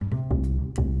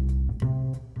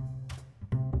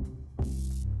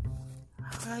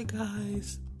Hi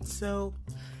guys. So,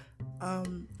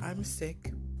 I'm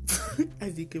sick,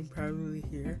 as you can probably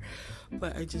hear,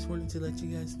 but I just wanted to let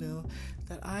you guys know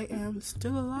that I am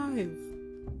still alive.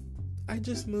 I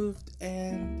just moved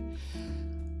and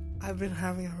I've been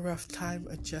having a rough time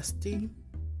adjusting,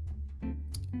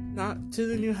 not to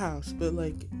the new house, but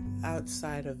like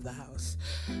outside of the house.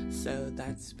 So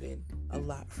that's been a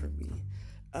lot for me.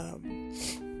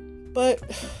 But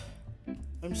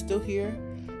I'm still here,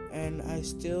 and I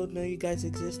still know you guys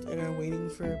exist and are waiting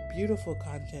for beautiful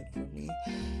content from me.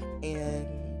 And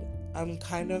I'm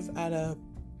kind of at a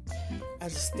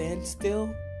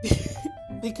standstill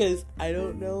because I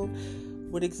don't know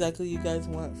what exactly you guys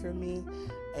want from me,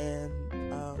 and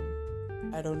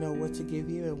I don't know what to give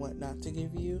you and what not to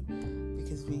give you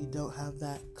because we don't have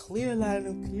that clear line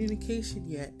of communication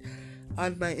yet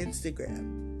on my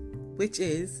Instagram, which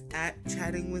is at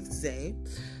chatting with Zay.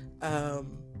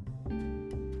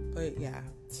 But yeah,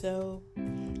 so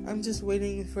I'm just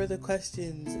waiting for the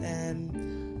questions and,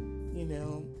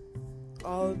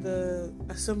 all the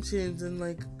assumptions and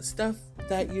like stuff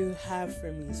that you have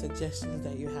for me, suggestions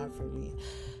that you have for me.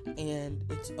 And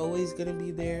it's always gonna be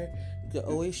there. You can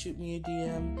always shoot me a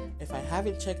DM. If I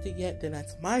haven't checked it yet, then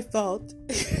that's my fault.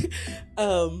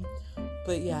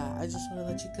 But yeah, I just want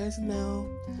to let you guys know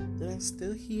that I'm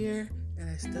still here and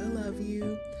I still love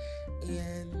you,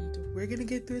 and we're gonna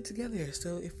get through it together.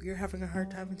 So if you're having a hard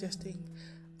time adjusting,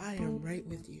 I am right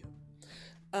with you.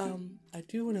 I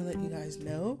do want to let you guys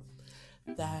know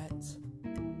that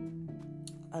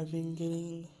I've been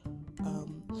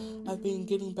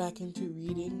getting back into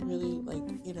reading, really,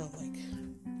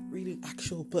 reading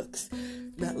actual books.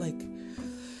 Not like,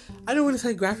 I don't want to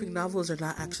say graphic novels are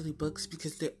not actually books,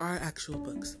 because they are actual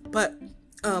books, but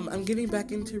I'm getting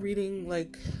back into reading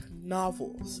like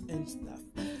novels and stuff.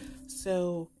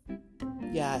 So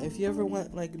yeah, if you ever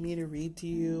want like me to read to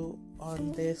you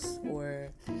on this, or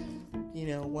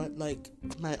want like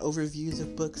my overviews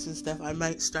of books and stuff, I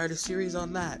might start a series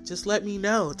on that. Just let me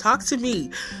know. Talk to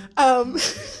me. And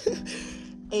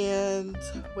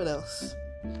what else?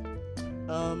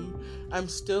 I'm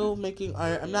still making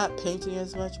art. I'm not painting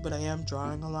as much, but I am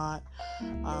drawing a lot.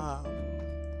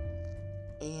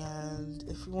 And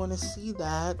if you want to see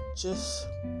that, just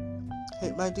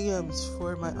hit my DMs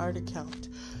for my art account.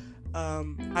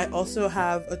 I also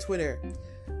have a Twitter.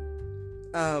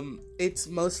 It's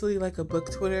mostly like a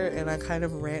book Twitter, and I kind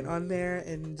of rant on there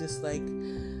and just like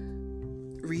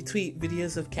retweet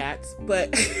videos of cats.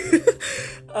 But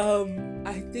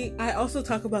I think I also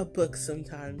talk about books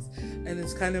sometimes, and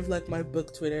it's kind of like my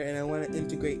book Twitter, and I want to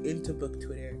integrate into book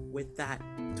Twitter with that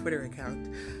Twitter account.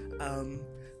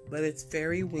 But it's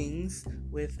Fairy Wings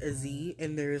with a Z,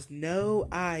 and there's no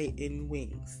I in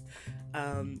wings.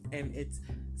 And it's,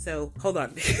 so hold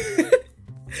on.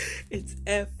 It's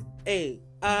F-A-I-R-E.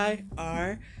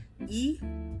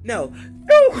 No.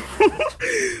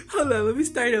 Hold on, let me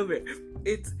start over.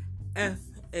 It's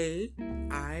F-A-I-R-I-E.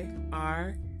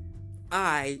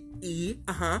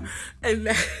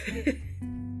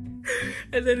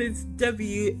 And then it's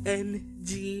W-N-G-S.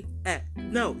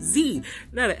 No, Z.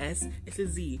 Not an S. It's a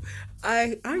Z.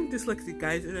 I'm dyslexic,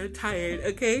 guys, and I'm tired,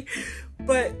 okay?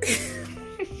 But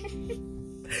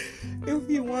if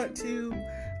you want to,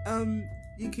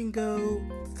 you can go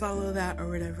follow that or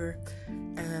whatever.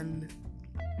 And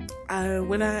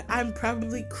I'm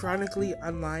probably chronically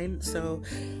online, so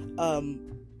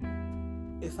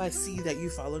if I see that you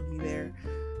followed me there,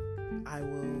 I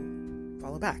will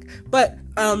follow back. But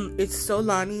it's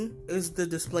Solani is the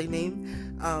display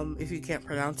name, if you can't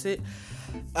pronounce it.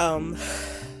 And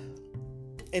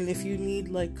if you need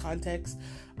like context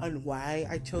on why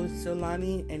I chose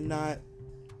Solani and not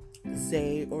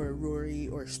Zay or Rory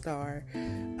or Star,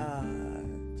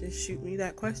 just shoot me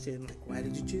that question, like, why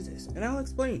did you choose this, and I'll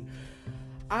explain.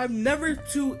 I'm never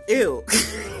too ill.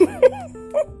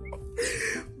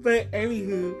 But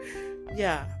anywho,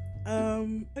 yeah,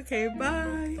 okay,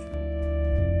 bye.